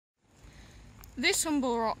This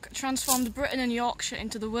humble rock transformed Britain and Yorkshire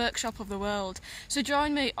into the workshop of the world, so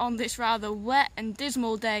join me on this rather wet and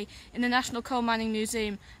dismal day in the National Coal Mining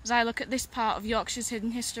Museum as I look at this part of Yorkshire's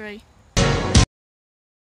hidden history.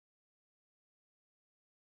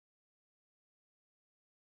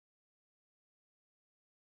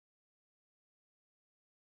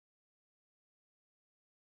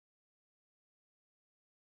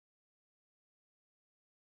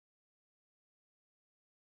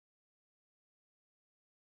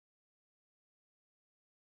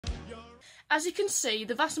 As you can see,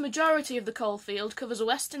 the vast majority of the coalfield covers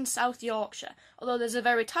West and South Yorkshire, although there's a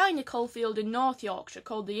very tiny coalfield in North Yorkshire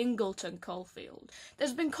called the Ingleton coalfield.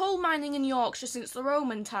 There's been coal mining in Yorkshire since the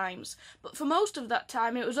Roman times, but for most of that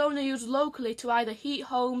time it was only used locally to either heat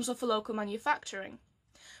homes or for local manufacturing.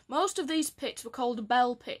 Most of these pits were called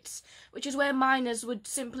bell pits, which is where miners would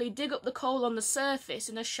simply dig up the coal on the surface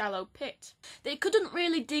in a shallow pit. They couldn't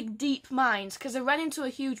really dig deep mines because they ran into a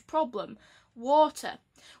huge problem: water.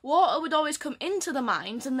 Water would always come into the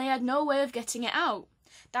mines and they had no way of getting it out.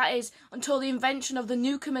 That is, until the invention of the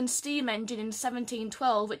Newcomen steam engine in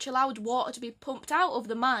 1712, which allowed water to be pumped out of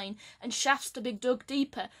the mine and shafts to be dug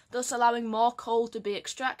deeper, thus allowing more coal to be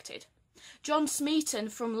extracted. John Smeaton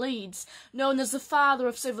from Leeds, known as the father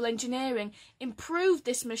of civil engineering, improved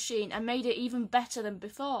this machine and made it even better than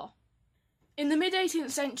before. In the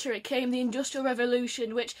mid-18th century came the Industrial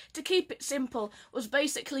Revolution, which, to keep it simple, was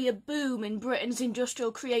basically a boom in Britain's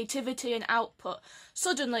industrial creativity and output.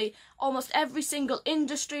 Suddenly, almost every single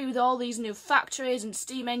industry with all these new factories and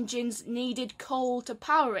steam engines needed coal to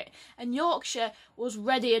power it, and Yorkshire was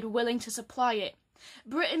ready and willing to supply it.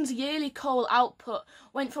 Britain's yearly coal output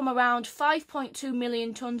went from around 5.2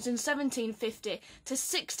 million tonnes in 1750 to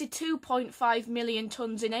 62.5 million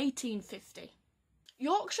tonnes in 1850.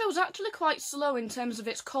 Yorkshire was actually quite slow in terms of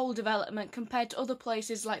its coal development compared to other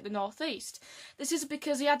places like the North East. This is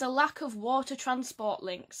because he had a lack of water transport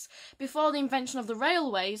links. Before the invention of the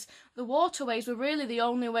railways, the waterways were really the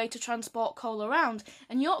only way to transport coal around,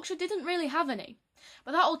 and Yorkshire didn't really have any.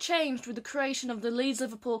 But that all changed with the creation of the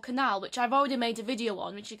Leeds-Liverpool Canal, which I've already made a video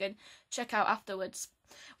on, which you can check out afterwards.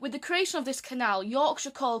 With the creation of this canal, Yorkshire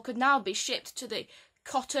coal could now be shipped to the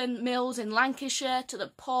cotton mills in Lancashire, to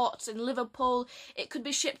the ports in Liverpool. It could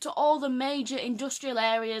be shipped to all the major industrial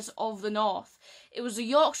areas of the north. It was the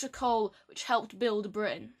Yorkshire coal which helped build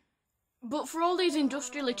Britain. But for all these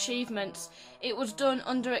industrial achievements, it was done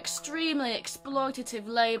under extremely exploitative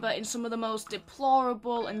labour in some of the most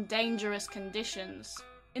deplorable and dangerous conditions.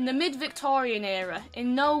 In the mid-Victorian era,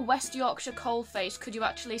 in no West Yorkshire coalface could you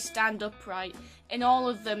actually stand upright. In all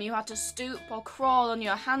of them you had to stoop or crawl on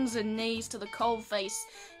your hands and knees to the coalface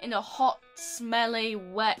in a hot, smelly,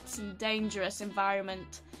 wet and dangerous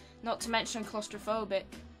environment, not to mention claustrophobic.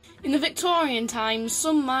 In the Victorian times,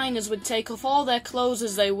 some miners would take off all their clothes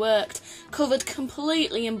as they worked, covered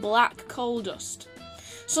completely in black coal dust.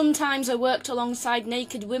 Sometimes they worked alongside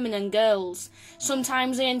naked women and girls.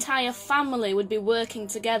 Sometimes the entire family would be working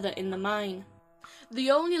together in the mine.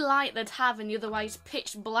 The only light they'd have in the otherwise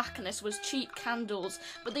pitch blackness was cheap candles,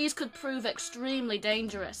 but these could prove extremely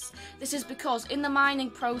dangerous. This is because in the mining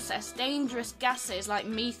process, dangerous gases like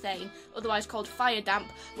methane, otherwise called fire damp,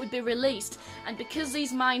 would be released, and because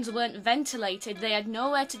these mines weren't ventilated, they had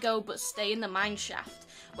nowhere to go but stay in the mine shaft.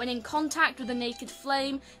 When in contact with a naked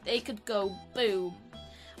flame, they could go boom.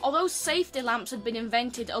 Although safety lamps had been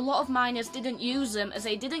invented, a lot of miners didn't use them as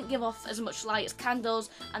they didn't give off as much light as candles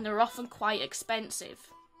and they're often quite expensive.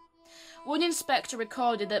 One inspector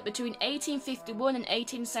recorded that between 1851 and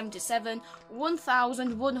 1877,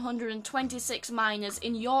 1,126 miners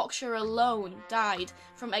in Yorkshire alone died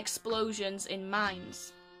from explosions in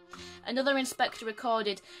mines. Another inspector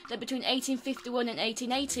recorded that between 1851 and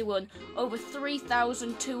 1881, over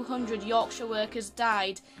 3,200 Yorkshire workers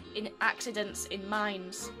died in accidents in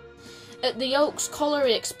mines. At the Oaks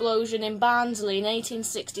Colliery explosion in Barnsley in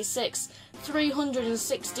 1866,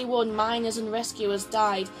 361 miners and rescuers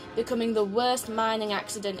died, becoming the worst mining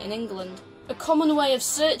accident in England. A common way of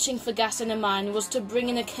searching for gas in a mine was to bring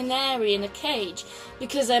in a canary in a cage.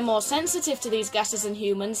 Because they're more sensitive to these gases than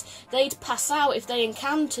humans, they'd pass out if they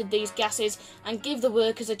encountered these gases and give the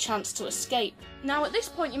workers a chance to escape. Now at this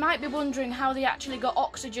point you might be wondering how they actually got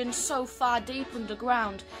oxygen so far deep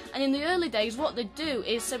underground, and in the early days what they'd do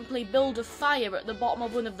is simply build a fire at the bottom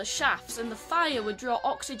of one of the shafts, and the fire would draw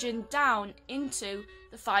oxygen down into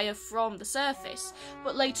the fire from the surface.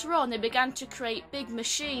 But later on they began to create big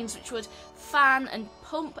machines which would fan and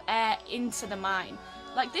pump air into the mine,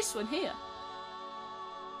 like this one here.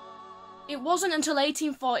 It wasn't until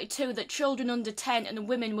 1842 that children under 10 and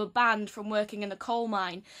women were banned from working in the coal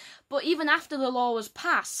mine, but even after the law was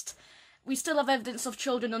passed, we still have evidence of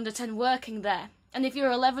children under 10 working there. And if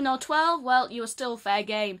you're 11 or 12, well, you were still fair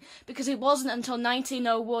game, because it wasn't until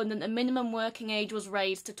 1901 that the minimum working age was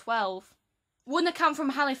raised to 12. One account from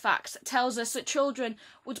Halifax tells us that children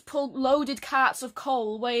would pull loaded carts of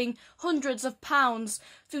coal weighing hundreds of pounds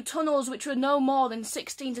through tunnels which were no more than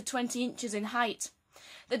 16 to 20 inches in height.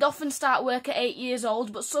 They'd often start work at 8 years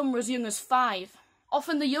old, but some were as young as 5.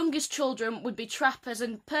 Often the youngest children would be trappers,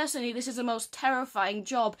 and personally this is the most terrifying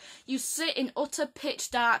job. You sit in utter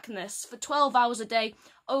pitch darkness for 12 hours a day,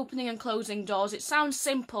 opening and closing doors. It sounds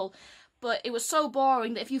simple, but it was so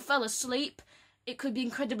boring that if you fell asleep, it could be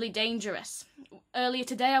incredibly dangerous. Earlier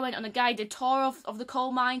today I went on a guided tour of the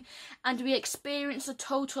coal mine, and we experienced a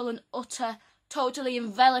total and utter, totally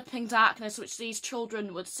enveloping darkness which these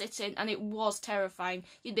children would sit in, and it was terrifying.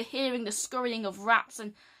 You'd be hearing the scurrying of rats,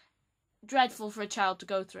 and dreadful for a child to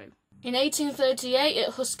go through. In 1838,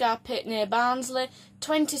 at Huskar Pit near Barnsley,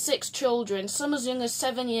 26 children, some as young as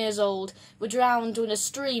 7 years old, were drowned when a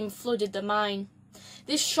stream flooded the mine.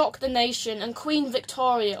 This shocked the nation, and Queen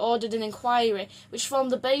Victoria ordered an inquiry which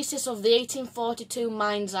formed the basis of the 1842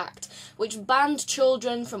 Mines Act, which banned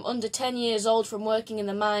children from under 10 years old from working in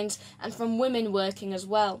the mines, and from women working as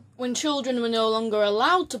well. When children were no longer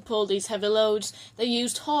allowed to pull these heavy loads, they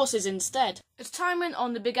used horses instead. As time went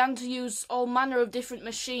on, they began to use all manner of different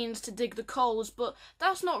machines to dig the coals, but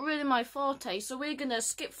that's not really my forte, so we're going to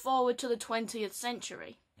skip forward to the 20th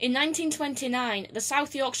century. In 1929, the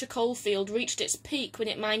South Yorkshire coalfield reached its peak when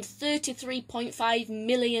it mined 33.5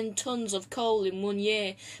 million tonnes of coal in 1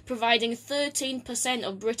 year, providing 13%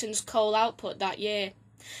 of Britain's coal output that year.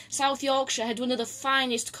 South Yorkshire had one of the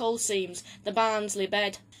finest coal seams, the Barnsley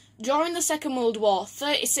Bed. During the Second World War,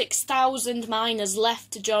 36,000 miners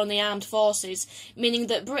left to join the armed forces, meaning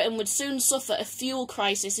that Britain would soon suffer a fuel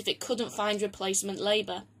crisis if it couldn't find replacement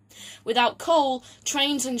labour. Without coal,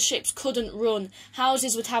 trains and ships couldn't run,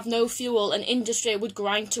 houses would have no fuel, and industry would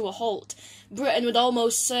grind to a halt. Britain would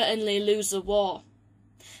almost certainly lose the war.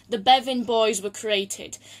 The Bevin Boys were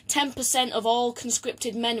created. 10% of all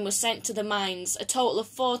conscripted men were sent to the mines, a total of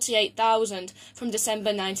 48,000 from December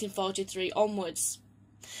 1943 onwards.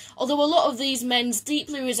 Although a lot of these men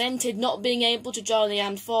deeply resented not being able to join the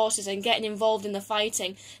armed forces and getting involved in the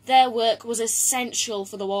fighting, their work was essential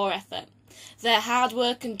for the war effort. Their hard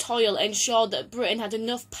work and toil ensured that Britain had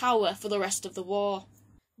enough power for the rest of the war.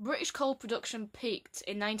 British coal production peaked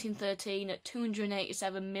in 1913 at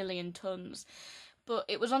 287 million tonnes, but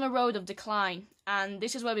it was on a road of decline, and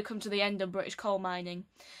this is where we come to the end of British coal mining.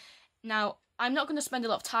 Now, I'm not going to spend a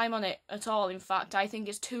lot of time on it at all. In fact, I think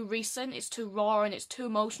it's too recent, it's too raw, and it's too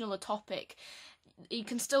emotional a topic. You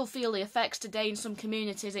can still feel the effects today in some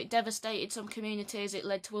communities. It devastated some communities, it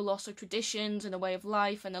led to a loss of traditions and a way of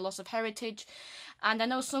life and a loss of heritage. And I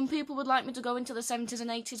know some people would like me to go into the 70s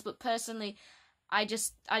and 80s, but personally, I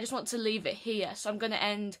just want to leave it here. So I'm going to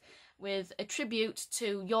end with a tribute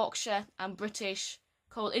to Yorkshire and British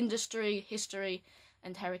coal industry, history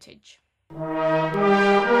and heritage.